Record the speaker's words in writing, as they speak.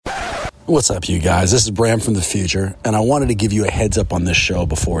What's up, you guys? This is Bram from the future, and I wanted to give you a heads up on this show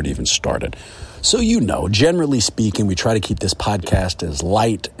before it even started. So generally speaking, we try to keep this podcast as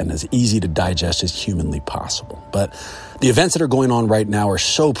light and as easy to digest as humanly possible. But the events that are going on right now are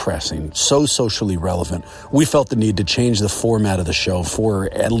so pressing, so socially relevant, we felt the need to change the format of the show for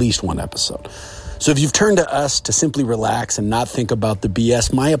at least one episode. So if you've turned to us to simply relax and not think about the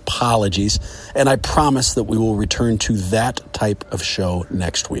BS, my apologies, and I promise that we will return to that type of show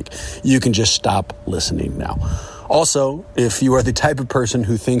next week. You can just stop listening now. Also, if you are the type of person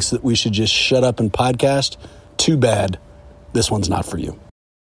who thinks that we should just shut up and podcast, too bad. This one's not for you.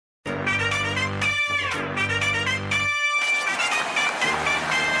 We're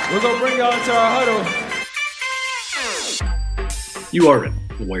going to bring y'all into our huddle. You are in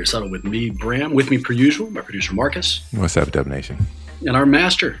the Warriors Huddle with me, Bram. With me, per usual, my producer, Marcus. What's up, Dub Nation? And our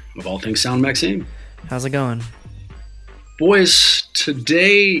master of all things sound, Maxime. How's it going? Boys,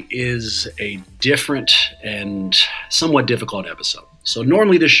 today is a different and somewhat difficult episode. So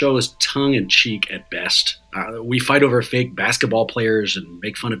normally this show is tongue-in-cheek at best. We fight over fake basketball players and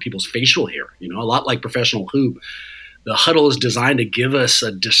make fun of people's facial hair, a lot like professional hoop. The huddle is designed to give us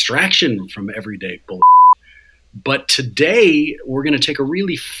a distraction from everyday bull. But today, we're going to take a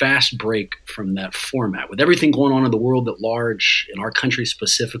really fast break from that format. With everything going on in the world at large, in our country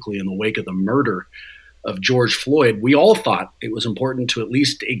specifically, in the wake of the murder of George Floyd, we all thought it was important to at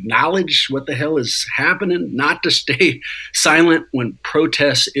least acknowledge what the hell is happening, not to stay silent when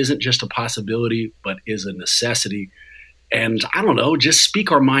protest isn't just a possibility, but is a necessity. And I don't know, just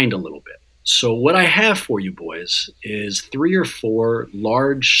speak our mind a little bit. So what I have for you boys is 3 or 4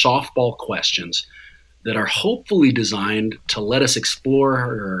 large softball questions that are hopefully designed to let us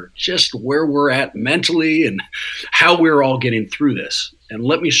explore just where we're at mentally and how we're all getting through this. And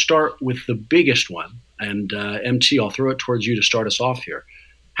let me start with the biggest one. And MT, I'll throw it towards you to start us off here.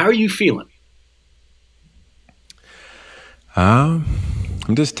 How are you feeling? I'm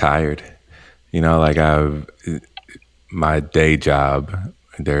just tired. My day job,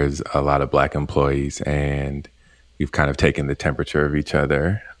 there's a lot of Black employees, and we've kind of taken the temperature of each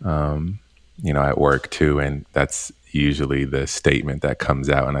other, at work too. And that's usually the statement that comes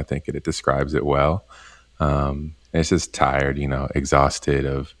out, and I think it describes it well. It's just tired, exhausted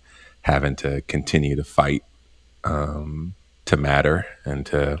of having to continue to fight to matter and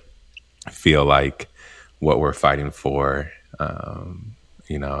to feel like what we're fighting for,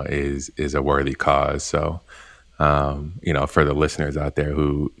 is a worthy cause. So, for the listeners out there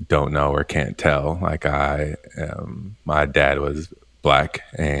who don't know or can't tell, my dad was Black,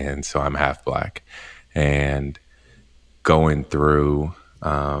 and so I'm half Black, and going through,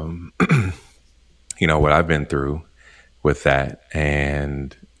 what I've been through with that,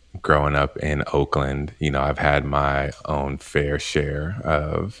 and growing up in Oakland, I've had my own fair share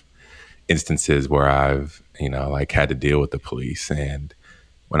of instances where I've, had to deal with the police. And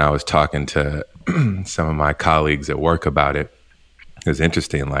when I was talking to some of my colleagues at work about it, it was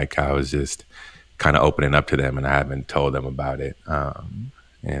interesting. I was just kind of opening up to them, and I haven't told them about it.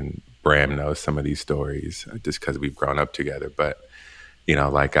 And Bram knows some of these stories just because we've grown up together. But,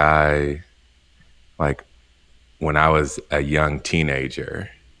 when I was a young teenager,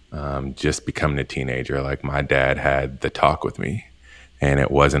 just becoming a teenager, my dad had the talk with me, and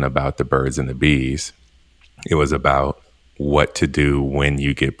it wasn't about the birds and the bees. It was about what to do when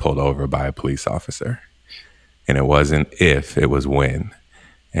you get pulled over by a police officer. And it wasn't if, it was when.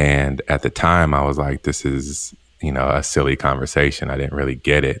 And at the time I was like, this is, a silly conversation. I didn't really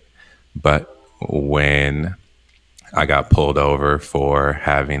get it. But when I got pulled over for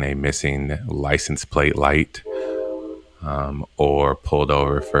having a missing license plate light, or pulled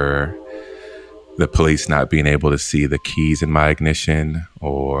over for the police not being able to see the keys in my ignition,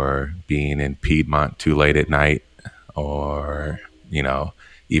 or being in Piedmont too late at night, or,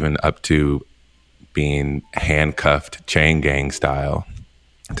 even up to being handcuffed chain gang style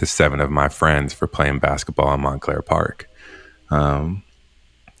to 7 of my friends for playing basketball in Montclair Park. I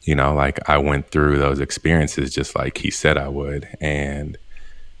went through those experiences just like he said I would. And,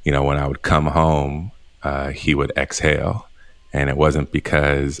 when I would come home, he would exhale. And it wasn't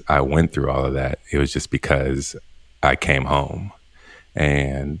because I went through all of that. It was just because I came home.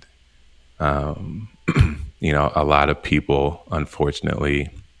 And, a lot of people, unfortunately,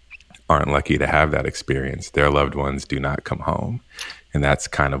 aren't lucky to have that experience. Their loved ones do not come home. And that's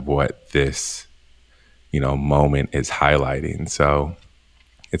kind of what this, moment is highlighting. So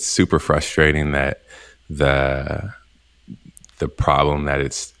it's super frustrating that the problem that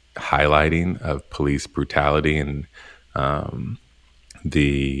it's highlighting of police brutality and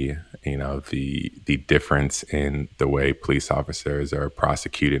the the difference in the way police officers are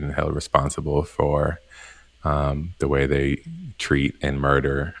prosecuted and held responsible for the way they treat and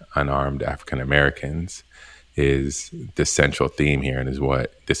murder unarmed African Americans is the central theme here and is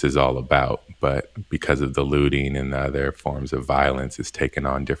what this is all about. But because of the looting and the other forms of violence, it's taken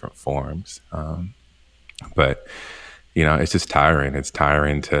on different forms. But it's just tiring. It's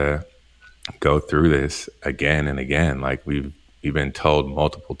tiring to go through this again and again. Like we've been told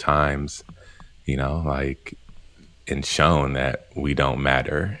multiple times, like, and shown that we don't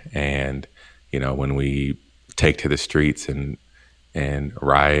matter. And when we take to the streets and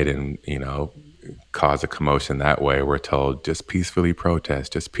riot and cause a commotion that way, we're told just peacefully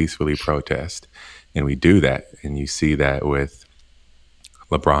protest, and we do that. And you see that with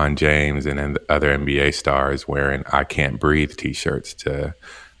LeBron James and other NBA stars wearing "I Can't Breathe" t-shirts to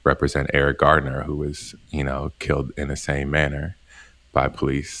represent Eric Gardner, who was killed in the same manner by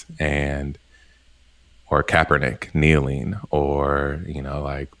police, or Kaepernick kneeling, or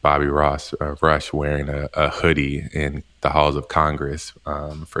like Bobby Rush wearing a hoodie in the halls of Congress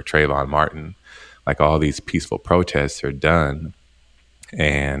for Trayvon Martin. Like, all these peaceful protests are done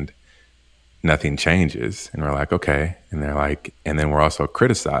and nothing changes, and we're like, okay. And they're like, and then we're also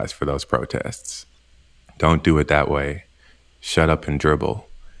criticized for those protests. Don't do it that way. Shut up and dribble.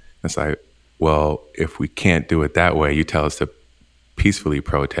 It's like, well, if we can't do it that way, you tell us to peacefully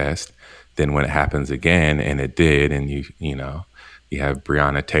protest. Then when it happens again, and it did, and you have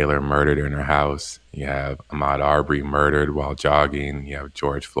Breonna Taylor murdered in her house, you have Ahmaud Arbery murdered while jogging, you have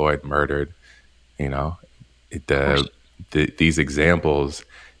George Floyd murdered. These examples,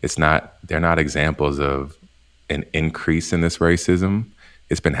 they're not examples of an increase in this racism.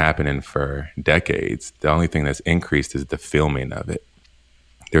 It's been happening for decades. The only thing that's increased is the filming of it.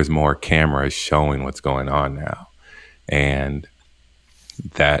 There's more cameras showing what's going on now. And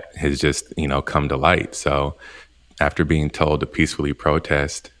that has just, come to light. So after being told to peacefully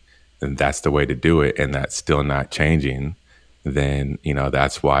protest, and that's the way to do it, and that's still not changing, then,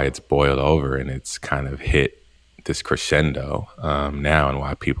 that's why it's boiled over and it's kind of hit this crescendo now, and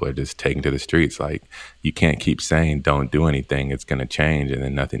why people are just taking to the streets. Like, you can't keep saying don't do anything, it's going to change, and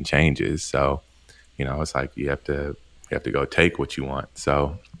then nothing changes. So, it's like you have to go take what you want.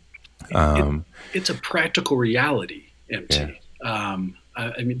 So it's a practical reality, MT.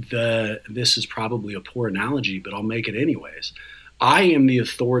 Yeah. This is probably a poor analogy, but I'll make it anyways. I am the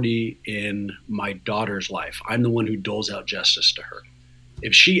authority in my daughter's life. I'm the one who doles out justice to her.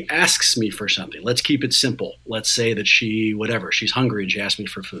 If she asks me for something, let's keep it simple. Let's say that she's hungry and she asks me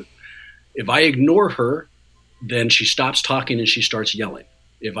for food. If I ignore her, then she stops talking and she starts yelling.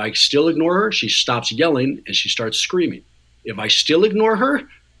 If I still ignore her, she stops yelling and she starts screaming. If I still ignore her,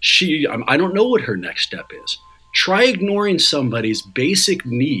 I don't know what her next step is. Try ignoring somebody's basic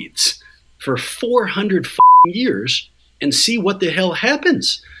needs for 400 years and see what the hell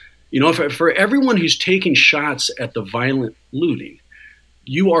happens. For everyone who's taking shots at the violent looting,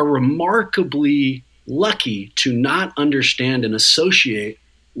 you are remarkably lucky to not understand and associate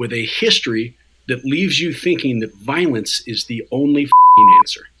with a history that leaves you thinking that violence is the only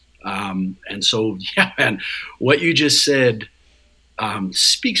answer. And so, yeah, man, what you just said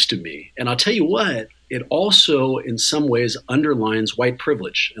speaks to me. And I'll tell you what, it also in some ways underlines white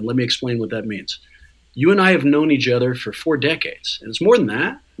privilege. And let me explain what that means. You and I have known each other for 4 decades. And it's more than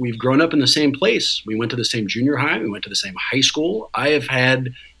that. We've grown up in the same place. We went to the same junior high. We went to the same high school. I have had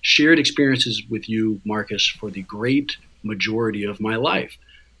shared experiences with you, Marcus, for the great majority of my life.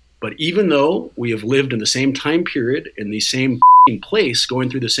 But even though we have lived in the same time period, in the same place, going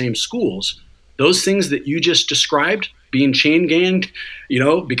through the same schools, those things that you just described, being chain ganged,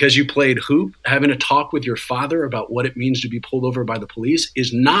 because you played hoop, having a talk with your father about what it means to be pulled over by the police,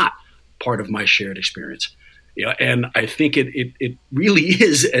 is not part of my shared experience. And I think it really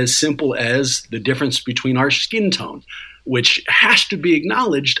is as simple as the difference between our skin tone, which has to be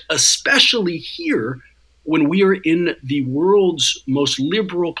acknowledged, especially here when we are in the world's most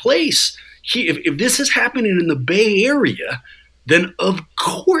liberal place. If this is happening in the Bay Area, then of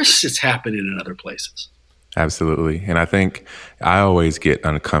course it's happening in other places. Absolutely. And I think I always get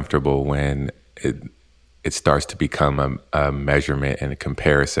uncomfortable when it starts to become a measurement and a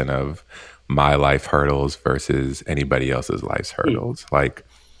comparison of my life hurdles versus anybody else's life's hurdles. Like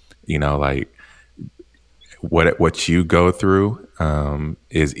what you go through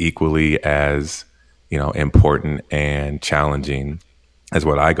is equally as, important and challenging as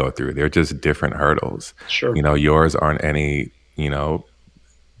what I go through. They're just different hurdles. Sure. Yours aren't any,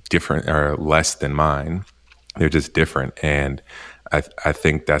 different or less than mine. They're just different. And I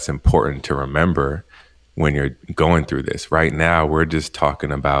think that's important to remember, when you're going through this. Right now, we're just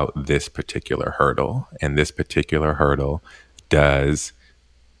talking about this particular hurdle, and this particular hurdle does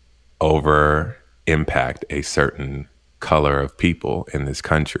over impact a certain color of people in this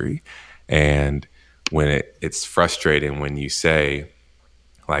country. And when it's frustrating when you say,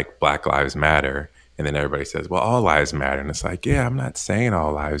 like, Black Lives Matter, and then everybody says, well, all lives matter. And it's like, yeah, I'm not saying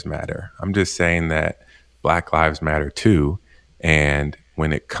all lives matter. I'm just saying that Black lives matter too. And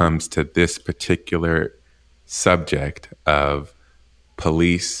when it comes to this particular subject of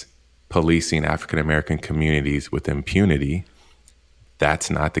policing African American communities with impunity, that's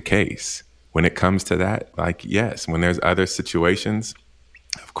not the case. When it comes to that, like, yes, when there's other situations,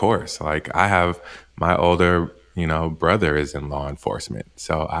 of course, like, I have my older, brother is in law enforcement.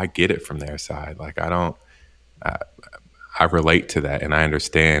 So I get it from their side. Like, I relate to that, and I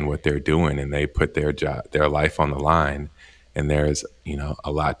understand what they're doing, and they put their life on the line. And there's,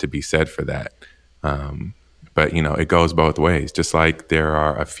 a lot to be said for that. But, it goes both ways. Just like there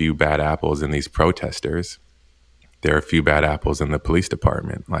are a few bad apples in these protesters, there are a few bad apples in the police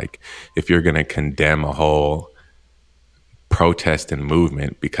department. Like, if you're going to condemn a whole protest and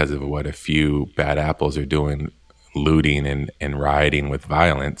movement because of what a few bad apples are doing, looting and rioting with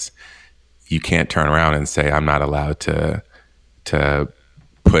violence, you can't turn around and say, I'm not allowed to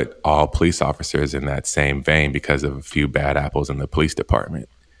put all police officers in that same vein because of a few bad apples in the police department.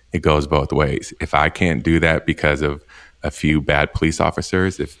 It goes both ways. If I can't do that because of a few bad police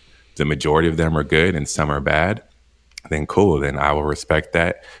officers, if the majority of them are good and some are bad, then cool, then I will respect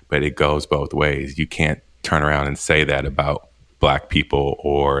that. But it goes both ways. You can't turn around and say that about Black people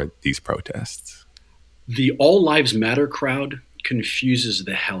or these protests. The All Lives Matter crowd confuses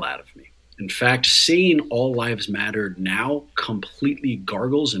the hell out of me. In fact, saying all lives matter now completely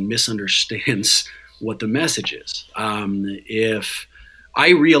gargles and misunderstands what the message is. If I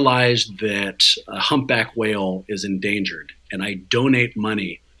realize that a humpback whale is endangered and I donate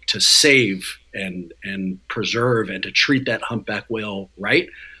money to save and preserve and to treat that humpback whale right,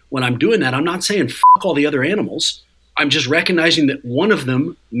 when I'm doing that, I'm not saying fuck all the other animals. I'm just recognizing that one of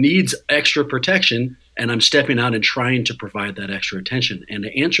them needs extra protection, and I'm stepping out and trying to provide that extra attention. And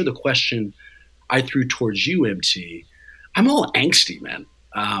to answer the question I threw towards you, MT, I'm all angsty, man.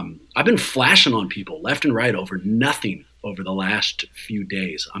 I've been flashing on people left and right over nothing over the last few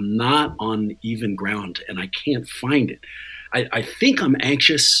days. I'm not on even ground, and I can't find it. I think I'm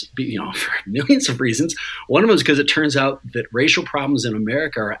anxious, for millions of reasons. One of them is because it turns out that racial problems in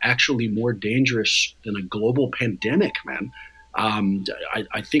America are actually more dangerous than a global pandemic, man.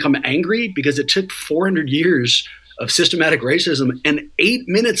 I think I'm angry because it took 400 years of systematic racism and 8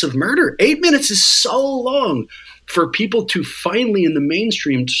 minutes of murder. 8 minutes is so long for people to finally, in the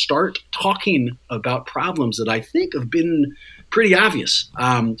mainstream, start talking about problems that I think have been pretty obvious.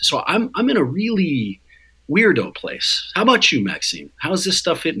 So I'm in a really weirdo place. How about you, Maxime? How's this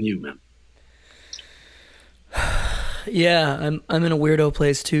stuff hitting you, man? Yeah, I'm in a weirdo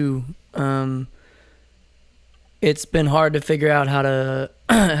place too. It's been hard to figure out how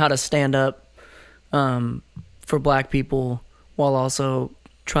to stand up for Black people while also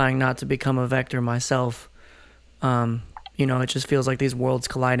trying not to become a vector myself. It just feels like these worlds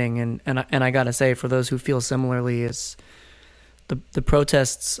colliding, and I gotta say, for those who feel similarly, it's the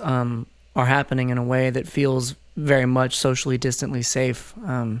protests are happening in a way that feels very much socially distantly safe.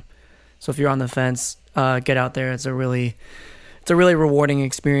 So if you're on the fence, get out there. It's a really rewarding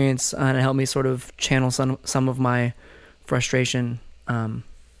experience, and it helped me sort of channel some of my frustration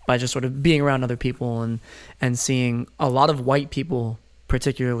by just sort of being around other people and seeing a lot of white people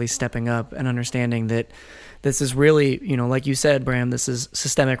particularly stepping up and understanding that this is really, like you said, Bram, this is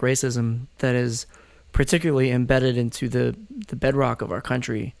systemic racism that is particularly embedded into the bedrock of our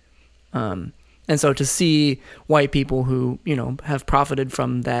country. And so to see white people who, have profited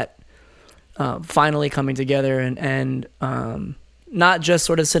from that finally coming together and not just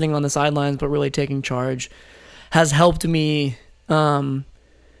sort of sitting on the sidelines, but really taking charge, has helped me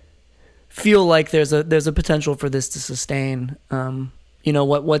feel like there's a potential for this to sustain.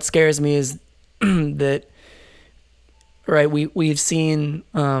 What scares me is that, right, we've seen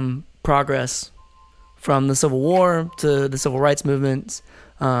progress from the Civil War to the Civil Rights movements,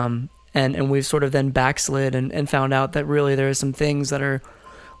 and we've sort of then backslid and found out that really there are some things that are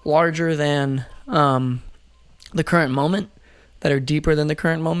larger than the current moment, that are deeper than the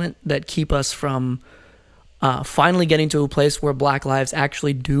current moment, that keep us from finally getting to a place where Black lives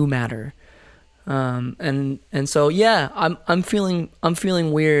actually do matter. And so yeah, I'm feeling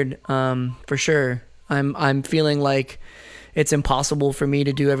weird for sure. I'm feeling like it's impossible for me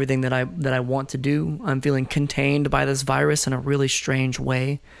to do everything that I want to do. I'm feeling contained by this virus in a really strange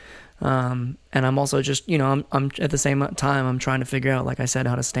way. And I'm also just, I'm at the same time, I'm trying to figure out, like I said,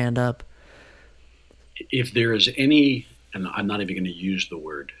 how to stand up. If there is any, and I'm not even going to use the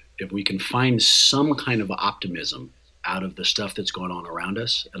word, if we can find some kind of optimism out of the stuff that's going on around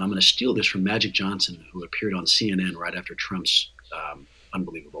us, and I'm going to steal this from Magic Johnson, who appeared on CNN right after Trump's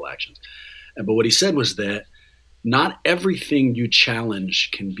unbelievable actions. But what he said was that not everything you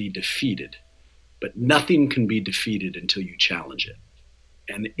challenge can be defeated, but nothing can be defeated until you challenge it.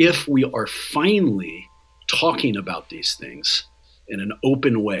 And if we are finally talking about these things in an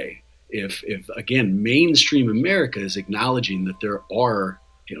open way, if again, mainstream America is acknowledging that there are,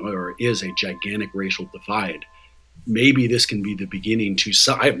 or is a gigantic racial divide, maybe this can be the beginning to,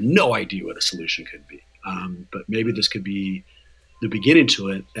 I have no idea what a solution could be, but maybe this could be the beginning to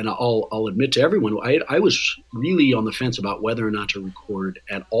it. And I'll admit to everyone, I was really on the fence about whether or not to record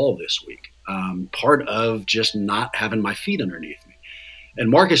at all this week. Part of just not having my feet underneath me. And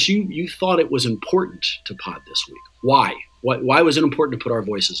Marcus, you thought it was important to pod this week. Why? Why was it important to put our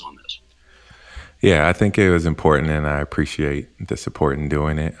voices on this? Yeah, I think it was important, and I appreciate the support in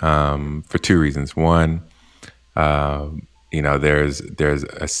doing it for two reasons. One, there's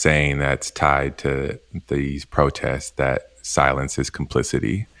a saying that's tied to these protests that silence is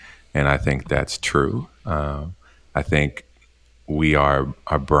complicity, and I think that's true. I think we are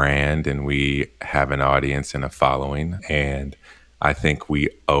a brand, and we have an audience and a following, and I think we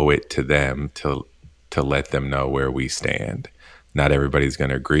owe it to them to let them know where we stand. Not everybody's going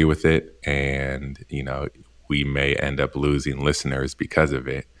to agree with it, and we may end up losing listeners because of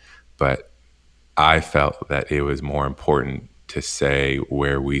it, but I felt that it was more important to say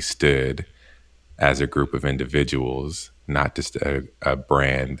where we stood as a group of individuals, not just a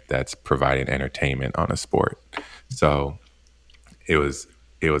brand that's providing entertainment on a sport. So it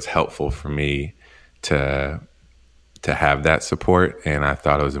was helpful for me to have that support, and I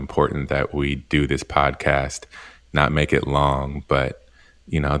thought it was important that we do this podcast, not make it long, but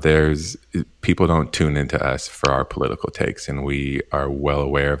there's people don't tune into us for our political takes, and we are well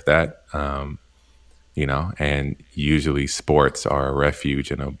aware of that. And usually sports are a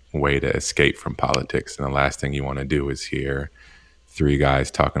refuge and a way to escape from politics. And the last thing you want to do is hear three guys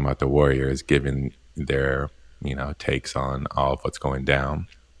talking about the Warriors, giving their, takes on all of what's going down.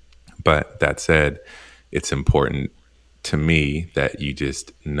 But that said, it's important to me that you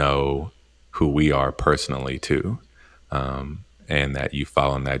just know who we are personally too. And that you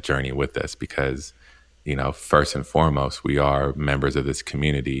follow on that journey with us because, first and foremost, we are members of this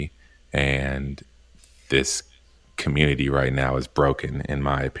community, and this community right now is broken, in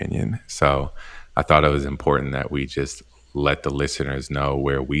my opinion. So I thought it was important that we just let the listeners know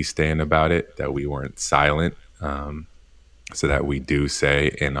where we stand about it, that we weren't silent, so that we do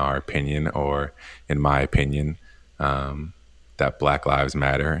say in our opinion, or in my opinion, that Black Lives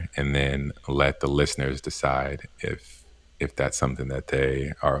Matter, and then let the listeners decide if that's something that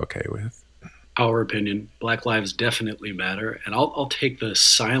they are okay with. Our opinion, Black Lives definitely matter. And I'll take the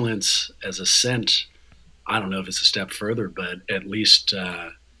silence as assent. I don't know if it's a step further, but at least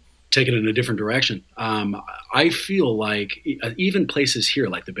take it in a different direction. I feel like even places here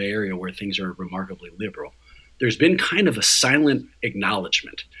like the Bay Area where things are remarkably liberal, there's been kind of a silent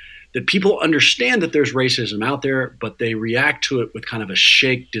acknowledgement that people understand that there's racism out there, but they react to it with kind of a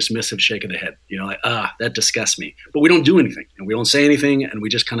dismissive shake of the head. That disgusts me. But we don't do anything, and we don't say anything, and we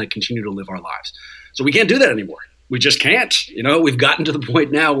just kind of continue to live our lives. So we can't do that anymore. We just can't. We've gotten to the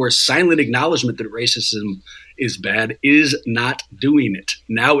point now where silent acknowledgement that racism is bad is not doing it.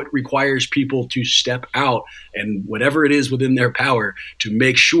 Now it requires people to step out and whatever it is within their power to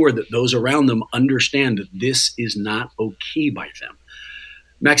make sure that those around them understand that this is not okay by them.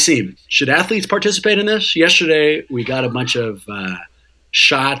 Maxime, should athletes participate in this? Yesterday, we got a bunch of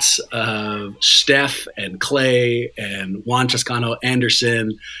shots of Steph and Clay and Juan Toscano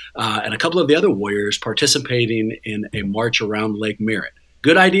Anderson and a couple of the other Warriors participating in a march around Lake Merritt.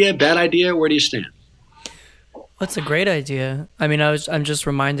 Good idea? Bad idea? Where do you stand? That's a great idea. I mean, I'm just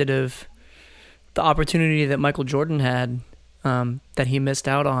reminded of the opportunity that Michael Jordan had that he missed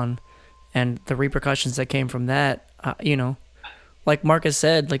out on, and the repercussions that came from that. Like Marcus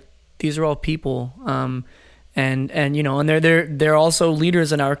said, like these are all people, and they're also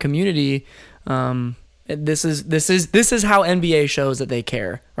leaders in our community. This is how NBA shows that they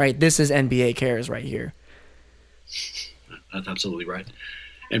care, right? This is NBA cares right here. That's absolutely right.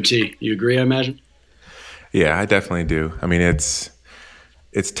 MT, you agree? I imagine. Yeah, I definitely do. I mean, it's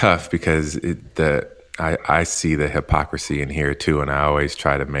tough because I see the hypocrisy in here too, and I always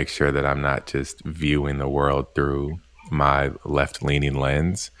try to make sure that I'm not just viewing the world through my left-leaning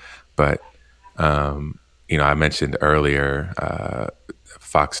lens. But, I mentioned earlier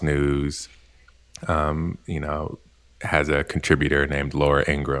Fox News, has a contributor named Laura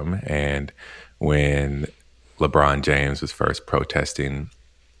Ingraham. And when LeBron James was first protesting,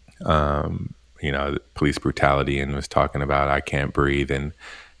 police brutality and was talking about I can't breathe and,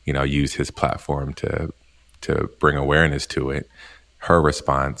 use his platform to bring awareness to it, her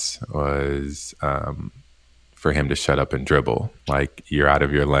response was for him to shut up and dribble. Like, you're out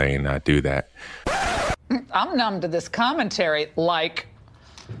of your lane, not do that. I'm numb to this commentary. Like,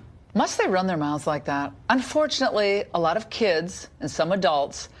 must they run their mouths like that? Unfortunately, a lot of kids and some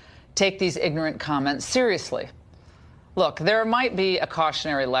adults take these ignorant comments seriously. Look, there might be a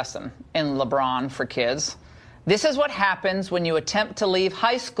cautionary lesson in LeBron for kids. This is what happens when you attempt to leave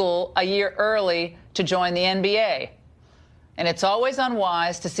high school a year early to join the NBA. And it's always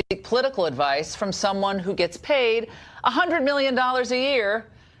unwise to seek political advice from someone who gets paid $100 million a year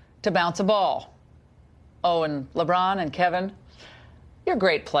to bounce a ball. Oh, and LeBron and Kevin, you're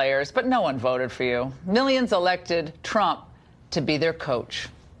great players, but no one voted for you. Millions elected Trump to be their coach.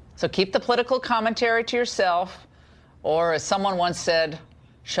 So keep the political commentary to yourself, or as someone once said,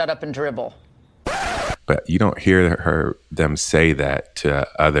 shut up and dribble. But you don't hear them say that to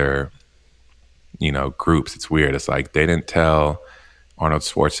other, groups. It's weird. It's like they didn't tell Arnold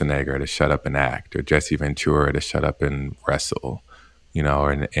Schwarzenegger to shut up and act, or Jesse Ventura to shut up and wrestle,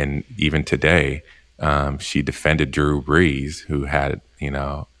 and even today, she defended Drew Brees, who had,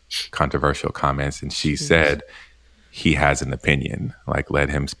 controversial comments, and she said he has an opinion, like let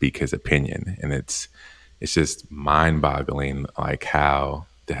him speak his opinion. And it's just mind-boggling, like how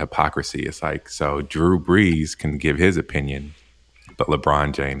the hypocrisy is like, so Drew Brees can give his opinion, but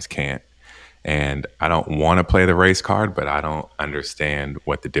LeBron James can't. And I don't want to play the race card, but I don't understand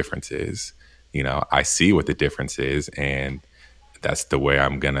what the difference is. I see what the difference is, and that's the way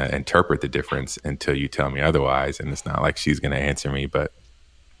I'm going to interpret the difference until you tell me otherwise. And it's not like she's going to answer me, but,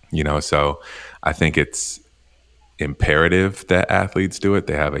 so I think it's imperative that athletes do it.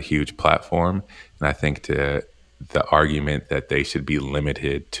 They have a huge platform. And I think the argument that they should be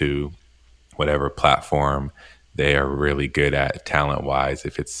limited to whatever platform they are really good at talent-wise,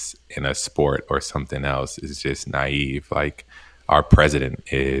 if it's in a sport or something else, is just naive. Like, our president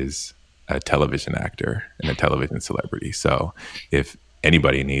is a television actor and a television celebrity. So if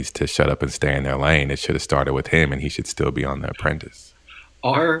anybody needs to shut up and stay in their lane, it should have started with him, and he should still be on The Apprentice.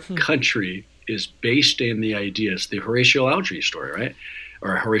 Our country is based in the idea, it's the Horatio Alger story, right?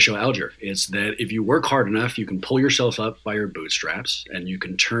 Or Horatio Alger. It's that if you work hard enough, you can pull yourself up by your bootstraps, and you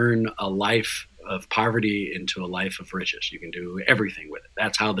can turn a life of poverty into a life of riches. You can do everything with it.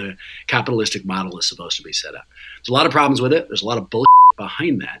 That's how the capitalistic model is supposed to be set up. There's a lot of problems with it. There's a lot of bullshit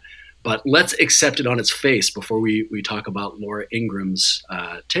behind that. But let's accept it on its face before we talk about Laura Ingraham's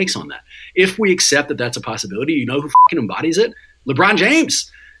takes on that. If we accept that that's a possibility, you know who fucking embodies it? LeBron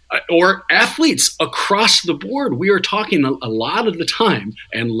James. Or athletes across the board. We are talking a lot of the time,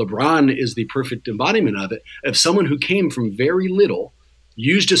 and LeBron is the perfect embodiment of it, of someone who came from very little,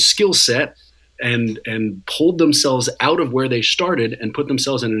 used a skill set, and pulled themselves out of where they started and put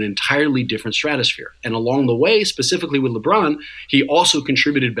themselves in an entirely different stratosphere. And along the way, specifically with LeBron, he also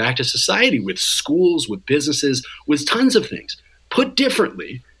contributed back to society with schools, with businesses, with tons of things. Put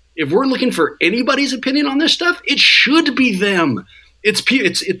differently, if we're looking for anybody's opinion on this stuff, it should be them.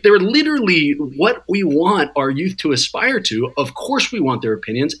 They're literally what we want our youth to aspire to. Of course we want their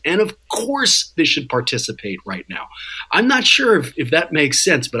opinions, and of course they should participate right now. I'm not sure if that makes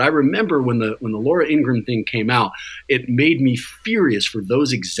sense, but I remember when the Laura Ingraham thing came out, it made me furious for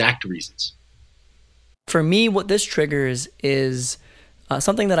those exact reasons. For me, what this triggers is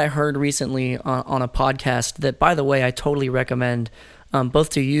something that I heard recently on a podcast that, by the way, I totally recommend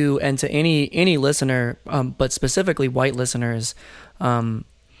both to you and to any listener, but specifically white listeners.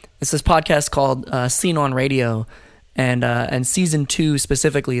 It's this podcast called Seen on Radio, and season 2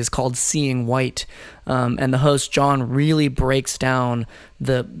 specifically is called Seeing White. And the host John really breaks down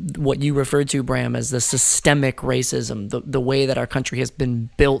what you referred to, Bram, as the systemic racism, the way that our country has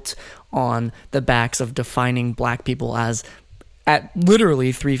been built on the backs of defining black people as at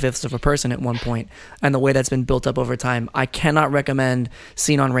literally 3/5 of a person at one point, and the way that's been built up over time. I cannot recommend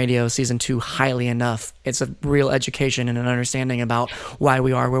Seen on Radio season 2 highly enough. It's a real education and an understanding about why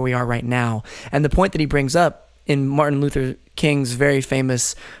we are where we are right now. And the point that he brings up in Martin Luther King's very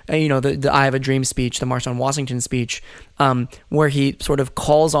famous, the I Have a Dream speech, the March on Washington speech, where he sort of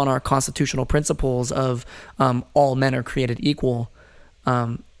calls on our constitutional principles of all men are created equal.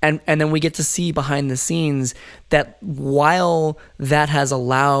 And then we get to see behind the scenes that while that has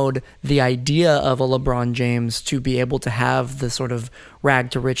allowed the idea of a LeBron James to be able to have the sort of rag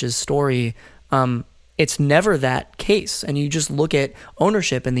to riches story, it's never that case. And you just look at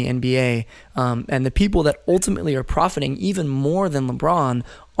ownership in the NBA, and the people that ultimately are profiting even more than LeBron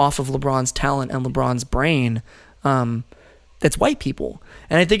off of LeBron's talent and LeBron's brain, that's white people.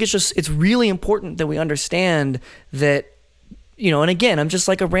 And I think it's really important that we understand that, and again, I'm just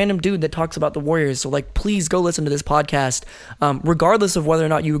like a random dude that talks about the Warriors. So like, please go listen to this podcast, regardless of whether or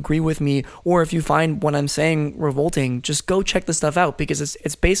not you agree with me, or if you find what I'm saying revolting, just go check the stuff out, because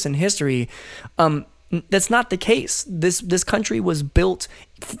it's based in history. That's not the case. This country was built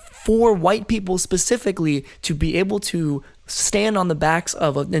for white people specifically to be able to stand on the backs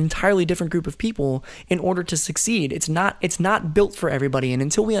of an entirely different group of people in order to succeed. It's not built for everybody. And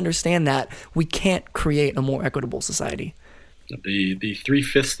until we understand that, we can't create a more equitable society. The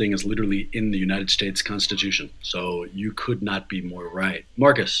 3/5 thing is literally in the United States Constitution. So you could not be more right.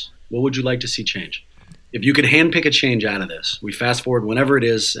 Marcus, what would you like to see change? If you could handpick a change out of this, we fast forward whenever it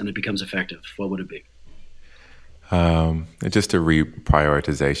is and it becomes effective, what would it be? Just a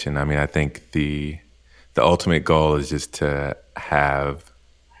reprioritization. I mean, I think the ultimate goal is just to have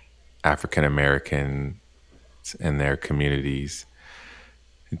African Americans and their communities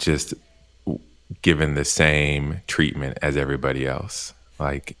just given the same treatment as everybody else.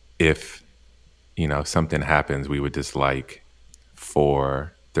 Like, if something happens, we would just like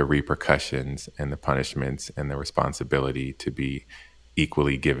for the repercussions and the punishments and the responsibility to be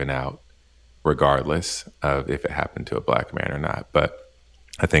equally given out, regardless of if it happened to a black man or not. But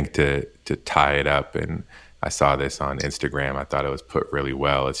I think to tie it up, and I saw this on Instagram, I thought it was put really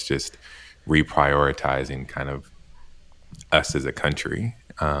well. It's just reprioritizing kind of us as a country.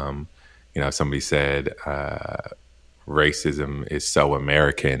 Somebody said racism is so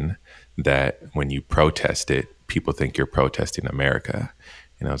American that when you protest it, people think you're protesting America.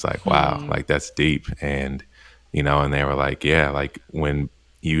 And I was like, wow, like that's deep. And, and they were like, yeah, like when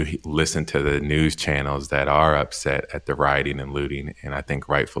you listen to the news channels that are upset at the rioting and looting, and I think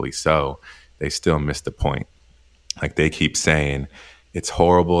rightfully so, they still miss the point. Like, they keep saying it's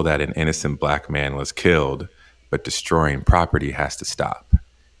horrible that an innocent black man was killed, but destroying property has to stop.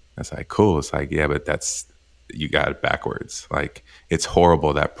 It's like, cool. It's like, yeah, but you got it backwards. Like, it's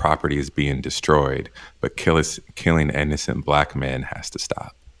horrible that property is being destroyed, but killing innocent black men has to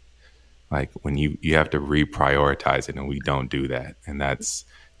stop. Like, when you have to reprioritize it, and we don't do that. And that's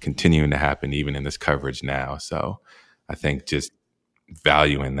continuing to happen even in this coverage now. So I think just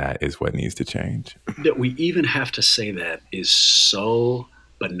valuing that is what needs to change. That we even have to say that is so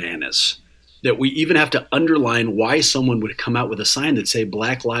bananas. That we even have to underline why someone would come out with a sign that say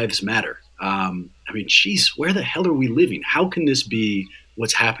Black Lives Matter. Geez, where the hell are we living? How can this be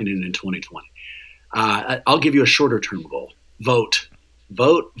what's happening in 2020? I'll give you a shorter term goal. Vote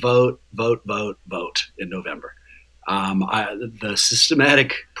in November. The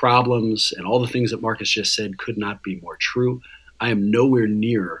systematic problems and all the things that Marcus just said could not be more true. I am nowhere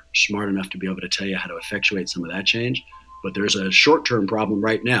near smart enough to be able to tell you how to effectuate some of that change. But there's a short-term problem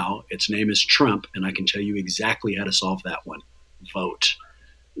right now. Its name is Trump, and I can tell you exactly how to solve that one. Vote.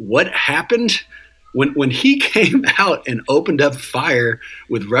 What happened when he came out and opened up fire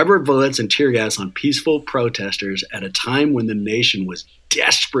with rubber bullets and tear gas on peaceful protesters at a time when the nation was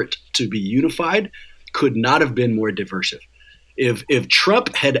desperate to be unified, could not have been more diversive. If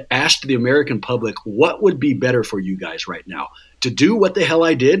Trump had asked the American public what would be better for you guys right now, to do what the hell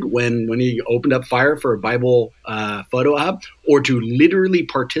I did when he opened up fire for a Bible photo op, or to literally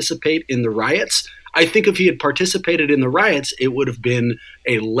participate in the riots, I think if he had participated in the riots, it would have been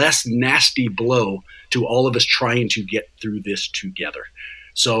a less nasty blow to all of us trying to get through this together.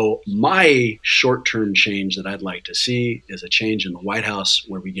 So my short-term change that I'd like to see is a change in the White House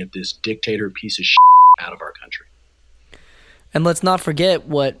where we get this dictator piece of shit out of our country. And let's not forget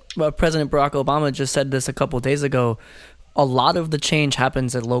what President Barack Obama just said this a couple of days ago. A lot of the change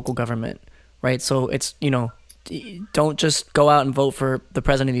happens at local government, right? So it's, don't just go out and vote for the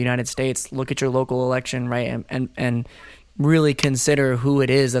president of the United States. Look at your local election, right? And really consider who it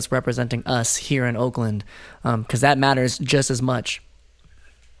is that's representing us here in Oakland, because that matters just as much.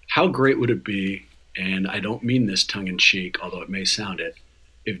 How great would it be, and I don't mean this tongue-in-cheek, although it may sound it,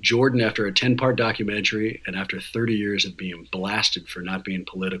 if Jordan, after a 10-part documentary and after 30 years of being blasted for not being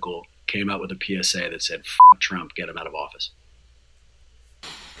political, came out with a PSA that said, "F Trump, get him out of office."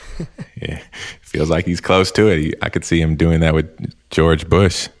 Yeah, feels like he's close to it. I could see him doing that with George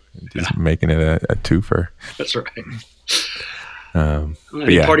Bush, just making it a twofer. That's right. Any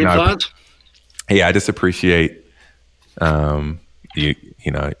parting thoughts? Yeah, I just appreciate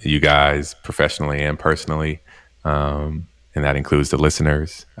you guys professionally and personally. And that includes the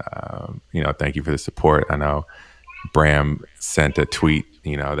listeners. Thank you for the support. I know Bram sent a tweet,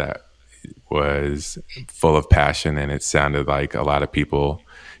 that was full of passion, and it sounded like a lot of people,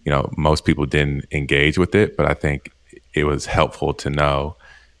 most people didn't engage with it, but I think it was helpful to know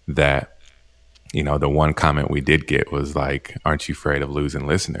that, the one comment we did get was like, aren't you afraid of losing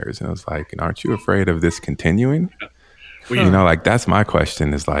listeners? And it was like, aren't you afraid of this continuing? Like, that's my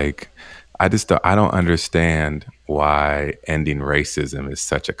question, is like, I don't understand why ending racism is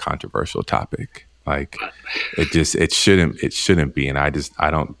such a controversial topic. Like, it shouldn't be. And I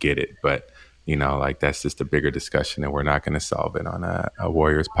don't get it. But, like, that's just a bigger discussion, and we're not going to solve it on a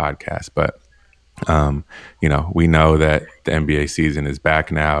Warriors podcast. But, we know that the NBA season is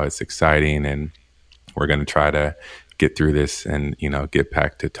back now. It's exciting, and we're going to try to get through this and, get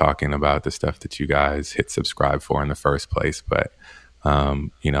back to talking about the stuff that you guys hit subscribe for in the first place. But,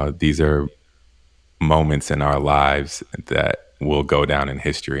 these are moments in our lives that will go down in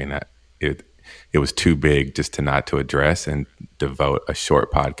history, and that it was too big just to address and devote a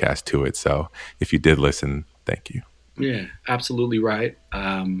short podcast to it. So if you did listen, thank you. Yeah, absolutely right.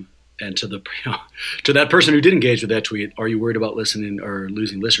 And to to that person who did engage with that tweet, are you worried about listening or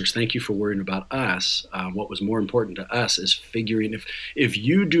losing listeners? Thank you for worrying about us. What was more important to us is figuring if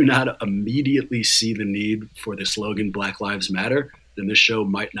you do not immediately see the need for the slogan Black Lives Matter, then this show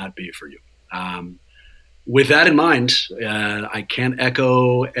might not be for you. With that in mind, I can't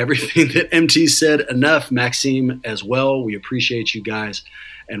echo everything that MT said enough. Maxime as well. We appreciate you guys,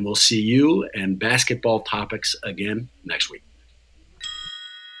 and we'll see you and basketball topics again next week.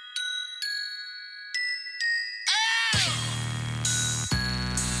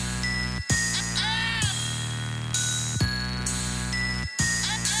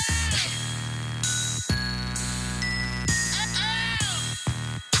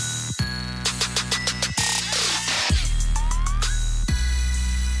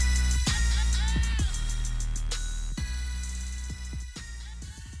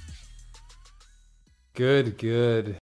 Good.